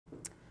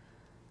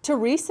To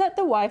reset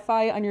the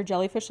Wi-Fi on your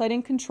JellyFish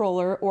Lighting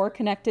controller or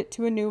connect it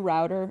to a new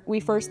router,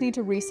 we first need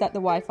to reset the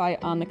Wi-Fi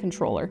on the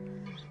controller.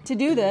 To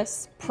do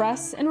this,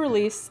 press and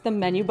release the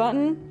menu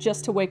button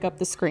just to wake up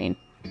the screen.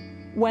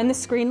 When the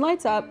screen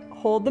lights up,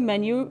 hold the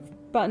menu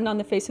button on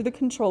the face of the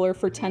controller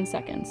for 10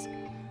 seconds.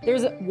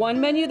 There's one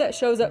menu that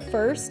shows up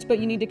first, but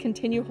you need to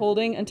continue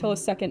holding until a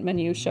second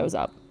menu shows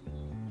up.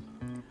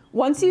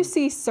 Once you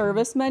see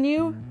service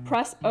menu,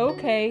 press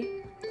OK.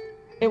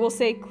 It will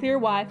say Clear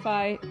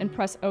Wi-Fi and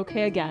press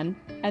OK again,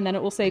 and then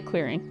it will say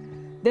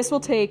clearing. This will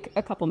take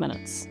a couple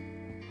minutes.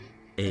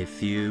 A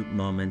few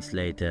moments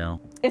later.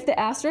 If the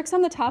asterisk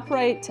on the top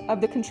right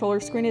of the controller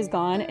screen is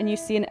gone and you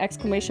see an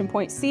exclamation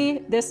point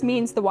C, this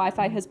means the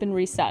Wi-Fi has been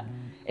reset.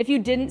 If you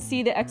didn't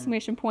see the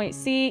exclamation point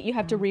C, you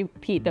have to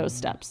repeat those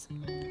steps.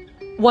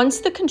 Once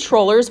the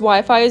controller's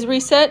Wi-Fi is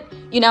reset,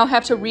 you now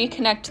have to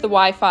reconnect the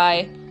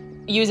Wi-Fi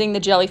using the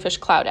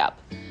JellyFish Cloud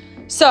App.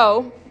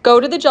 So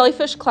go to the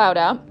JellyFish Cloud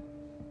App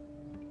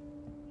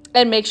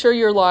and make sure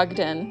you're logged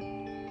in.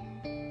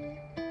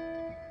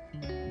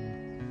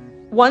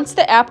 Once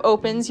the app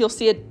opens, you'll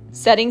see a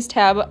settings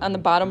tab on the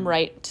bottom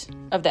right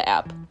of the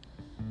app.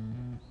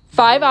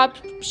 5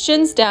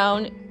 options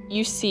down,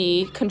 you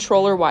see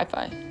controller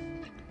Wi-Fi.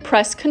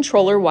 Press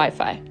controller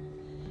Wi-Fi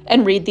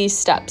and read these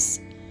steps.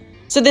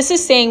 So this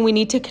is saying we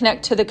need to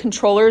connect to the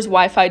controller's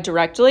Wi-Fi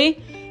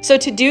directly. So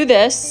to do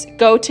this,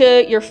 go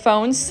to your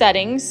phone's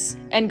settings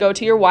and go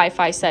to your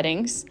Wi-Fi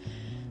settings.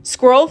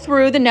 Scroll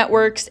through the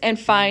networks and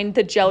find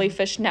the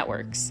JellyFish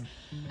networks.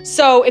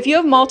 So if you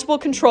have multiple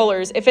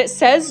controllers, if it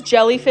says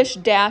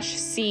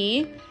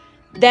JellyFish-C,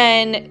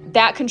 then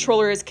that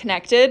controller is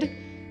connected.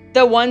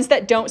 The ones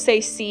that don't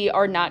say C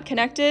are not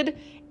connected.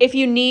 If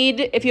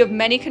you have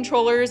many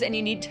controllers and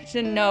you need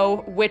to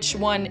know which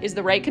one is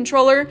the right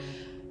controller,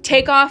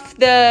 take off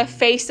the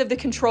face of the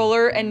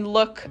controller and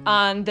look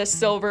on the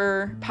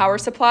silver power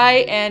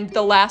supply, and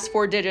the last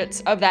 4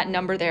 digits of that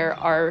number there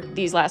are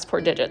these last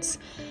 4 digits.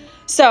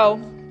 So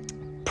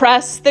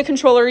press the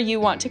controller you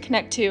want to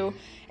connect to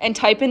and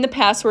type in the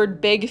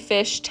password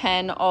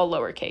BigFish10 all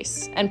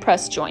lowercase and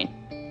press join.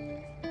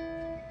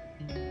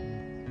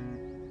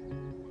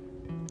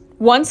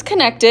 Once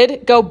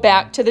connected, go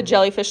back to the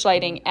JellyFish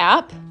Lighting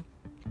app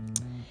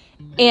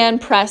and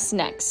press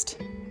next.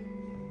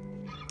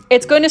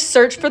 It's going to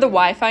search for the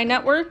Wi-Fi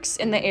networks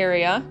in the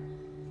area.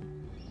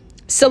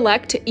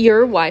 Select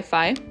your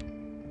Wi-Fi,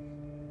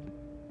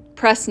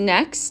 press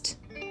next,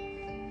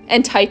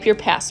 and type your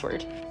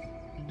password,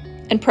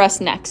 and press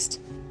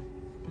next.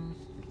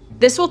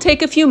 This will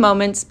take a few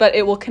moments, but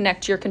it will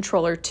connect your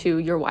controller to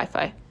your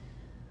Wi-Fi.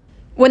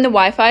 When the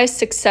Wi-Fi is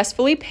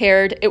successfully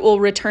paired, it will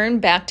return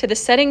back to the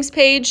settings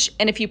page,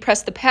 and if you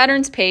press the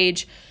patterns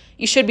page,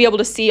 you should be able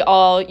to see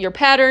all your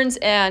patterns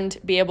and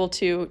be able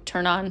to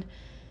turn on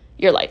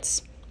your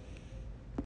lights.